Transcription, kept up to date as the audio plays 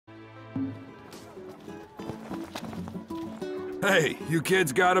Hey, you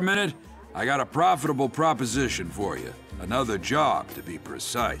kids got a minute? I got a profitable proposition for you. Another job, to be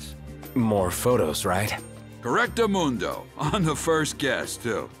precise. More photos, right? Correctamundo, on the first guest,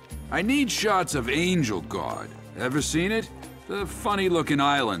 too. I need shots of Angel Guard. Ever seen it? The funny-looking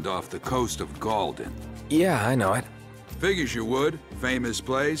island off the coast of Galden. Yeah, I know it. Figures you would. Famous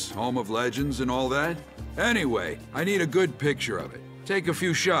place, home of legends and all that. Anyway, I need a good picture of it. Take a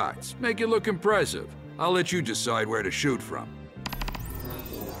few shots, make it look impressive. I'll let you decide where to shoot from.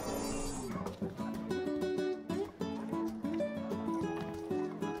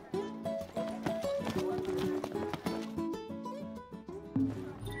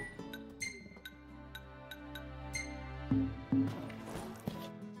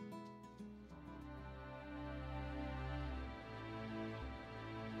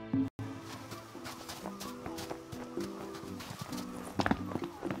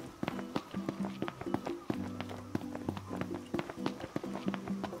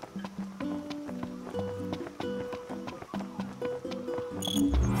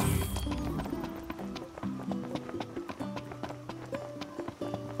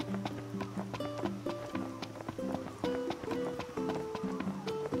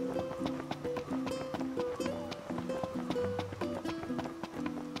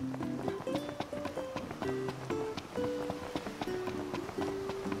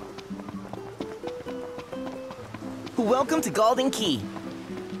 Welcome to Galden Key.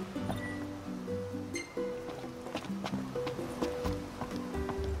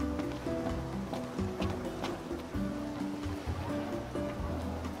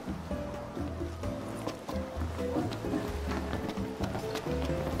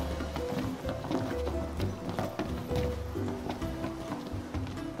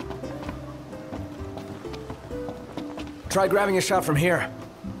 Try grabbing a shot from here.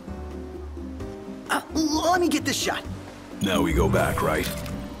 Let me get this shot. Now we go back, right?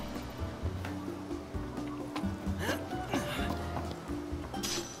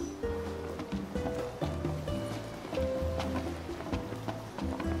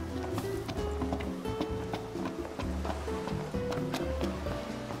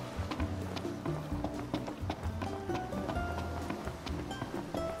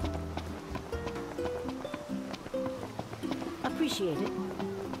 Appreciate it.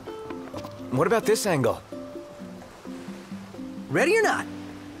 What about this angle? Ready or not?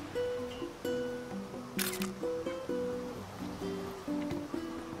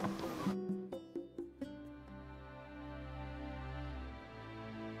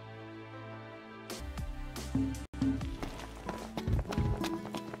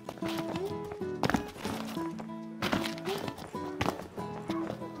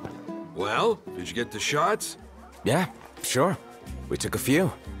 Well, did you get the shots? Yeah, sure. We took a few.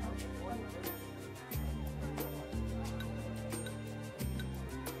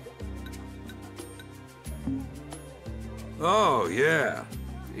 Oh, yeah.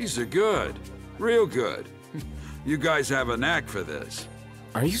 These are good. Real good. You guys have a knack for this.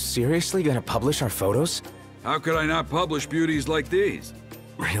 Are you seriously gonna publish our photos? How could I not publish beauties like these?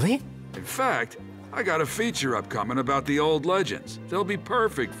 Really? In fact, I got a feature upcoming about the old legends. They'll be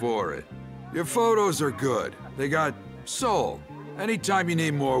perfect for it. Your photos are good. They got soul. Anytime you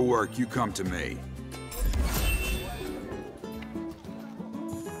need more work, you come to me.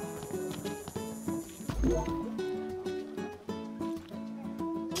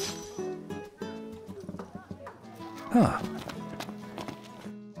 Huh.